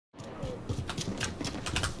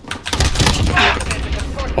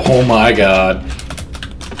Oh my god.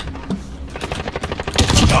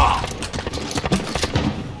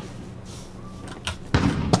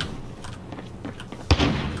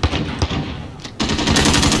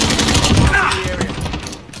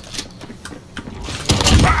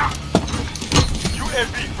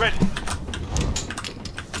 UAV ready.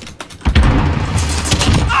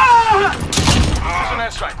 Precision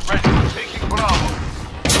airstrike ready. Taking Bravo.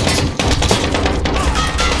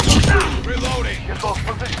 Reloading. Get those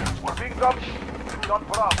positions. We're being dumped. On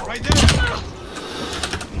Bravo. Right there.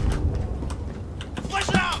 Flash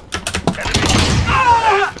out. Enemy.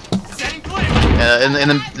 Setting clear.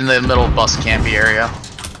 In the middle bus campy area.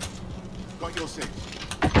 Got your six.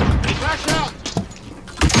 Flash out.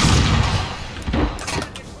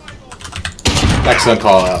 Excellent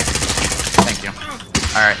call out. Thank you.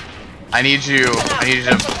 All right. I need you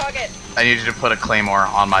to put a claymore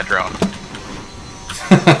on my drone.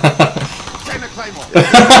 Send a claymore.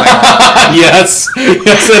 Yes.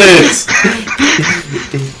 Yes, it is.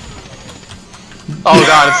 Oh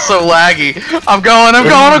god, it's so laggy. I'm going. I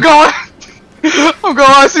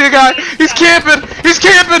see a guy. He's camping.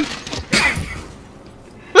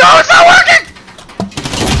 No, it's not working.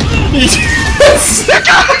 Yes.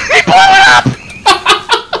 He blew it up.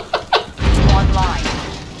 Online.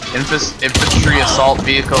 Infantry assault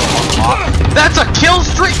vehicle unlocked. That's a kill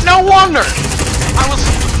streak. No wonder.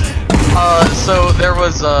 So there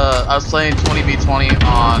was I was playing 20v20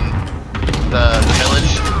 on the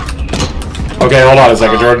village. Okay, hold on a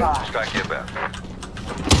second, Jordan. Strike your back.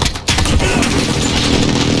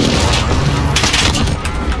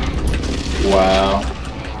 Wow.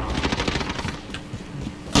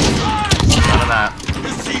 None of that.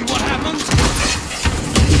 See what happens?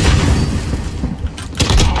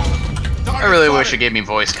 I really wish it gave me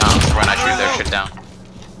voice comms for when I shoot their shit down.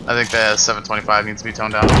 I think the 725 needs to be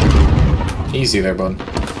toned down. Easy there, bud.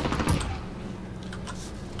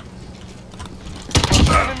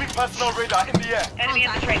 Enemy personal radar in the air. Enemy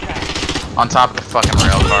on the train track. On top of the fucking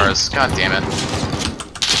rail cars. God damn it.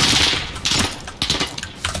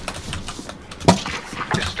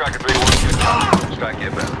 This striker 3-1. Strike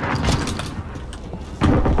your back.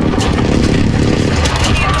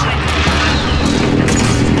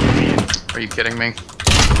 Are you kidding me?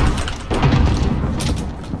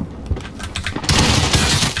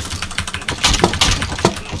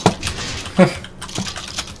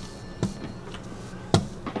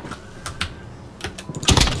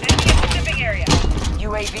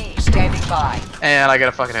 UAV standing by. And I got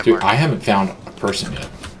a fucking hit Dude, mark. I haven't found a person yet.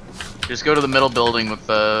 Just go to the middle building with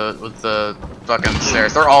the fucking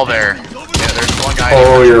stairs. They're all there. Yeah, there's one guy.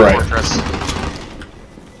 Oh, in the you're right. fortress.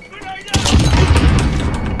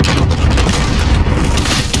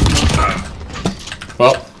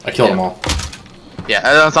 Well, I killed them all. Yeah,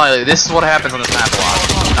 I'm telling you, this is what happens on this map a lot.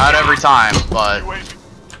 Not every time, but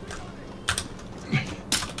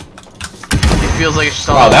it feels like it's just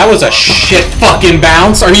all. Wow, that was a shit fucking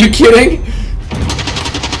bounce. Are you kidding?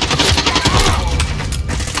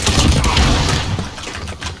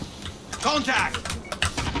 Contact.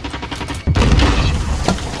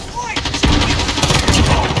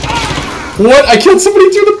 What? I killed somebody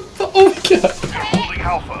through the. Oh my god. Holding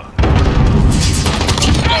Alpha.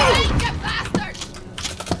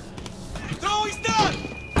 No, he's done.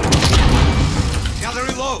 Now they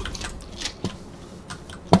reload.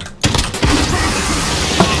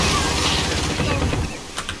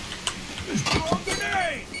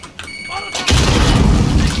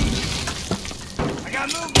 I got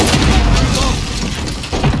movement.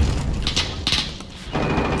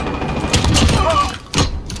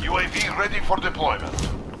 UAV ready for deployment.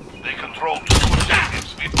 They control 2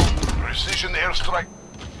 objectives with precision airstrike.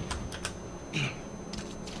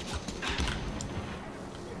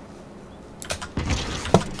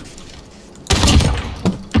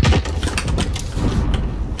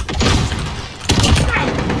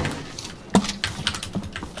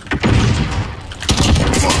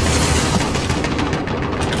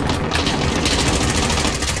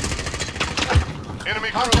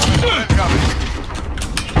 Enemy cruise incoming.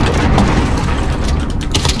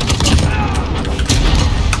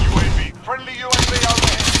 UAV. Friendly UAV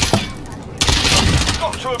overhead.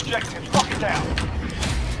 Got 2 objectives. Lock it down.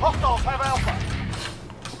 Hostiles have Alpha.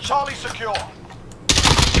 Charlie secure.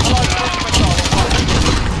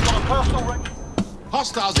 Got a personal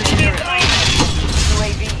hostiles in the area.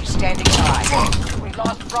 UAV standing by. We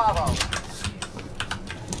lost Bravo.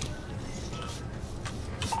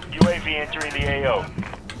 UAV entering the AO.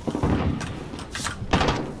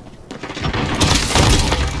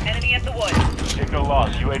 Enemy at the wood. Signal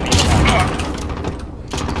lost. UAV down.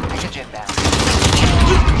 Pigeon down.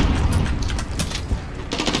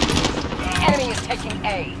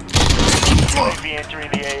 UAV entering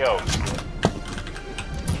the AO.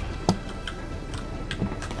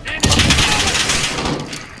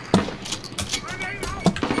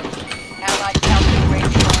 Allied counter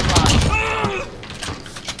UAV online.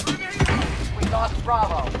 We lost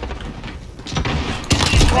Bravo.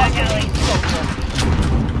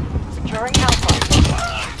 Securing Alpha.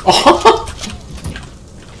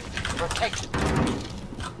 Rotation.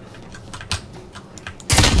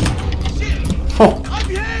 Oh.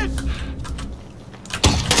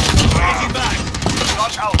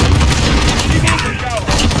 Watch out.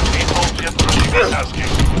 People get ready for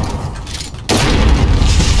tasking.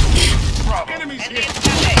 Bravo. Enemies here.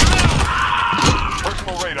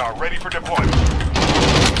 Personal radar ready for deployment.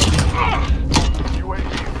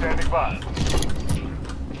 UAV standing by.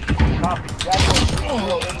 Copy. Jaguar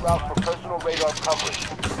 3-0 en route for personal radar coverage.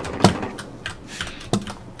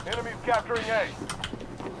 Enemies capturing A.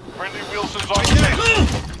 Friendly Wilson's on station.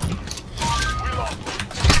 We lost.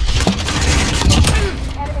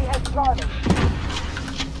 Enemy has Charlie.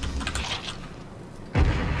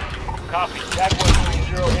 Copy. Jaguar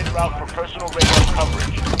 3-0 en route for personal radar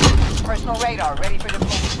coverage. Personal radar ready for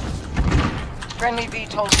deployment. Friendly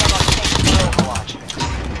VTOLs are on station for Overwatch.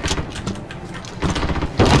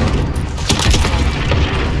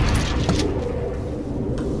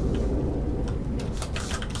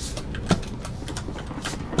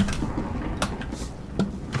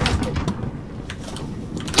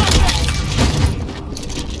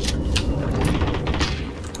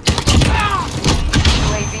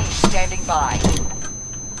 UAV standing by.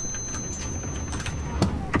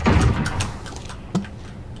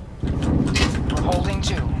 We're holding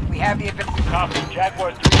two. We have the advantage. Copy.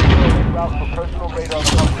 Jaguar 3-0 en route for personal radar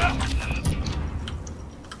coverage.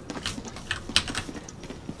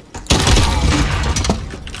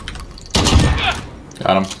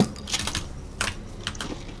 Got him.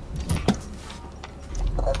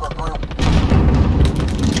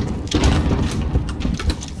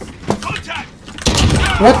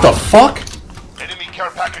 What the fuck? Enemy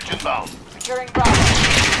care package inbound. Securing Bravo.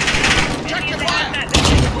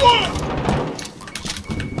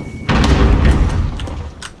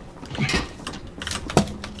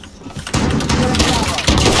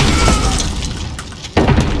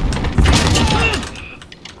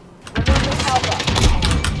 Removing Alpha.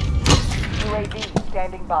 UAV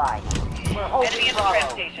standing by. We're holding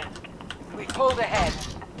Bravo. We pulled ahead.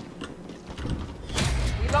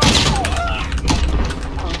 We lost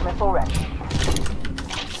cruise missile ready.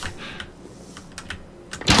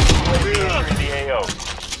 UAV entering the AO.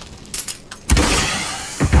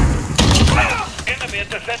 Enemy at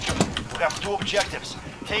the center. We have two objectives.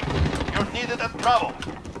 Take. You're needed at Bravo.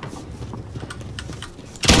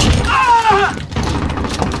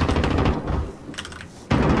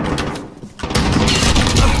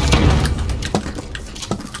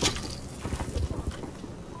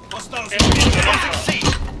 Losing C.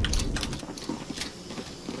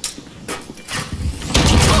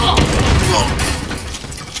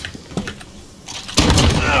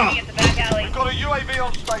 We've got a UAV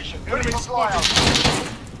on station. Enemy flyout.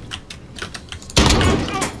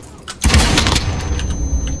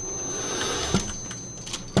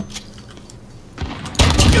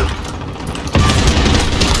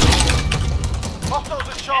 Hostiles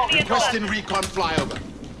at Charlie. Requesting recon flyover.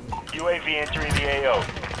 UAV entering the AO.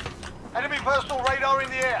 Enemy personal radar in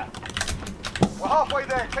the air. We're halfway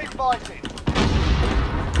there. Keep fighting.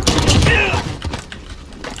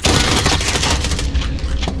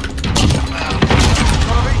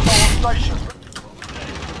 Got a VTOL on station.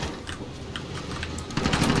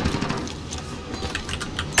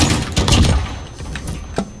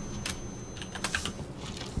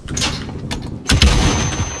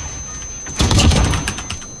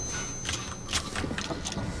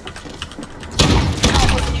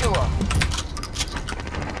 Secure.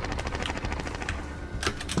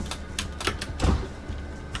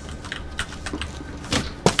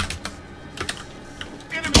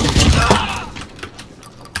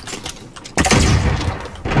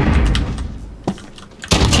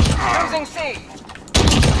 Losing C.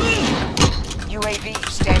 UAV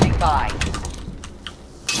standing by.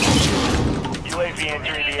 UAV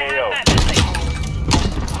entering the AO.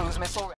 Cruise missile ready.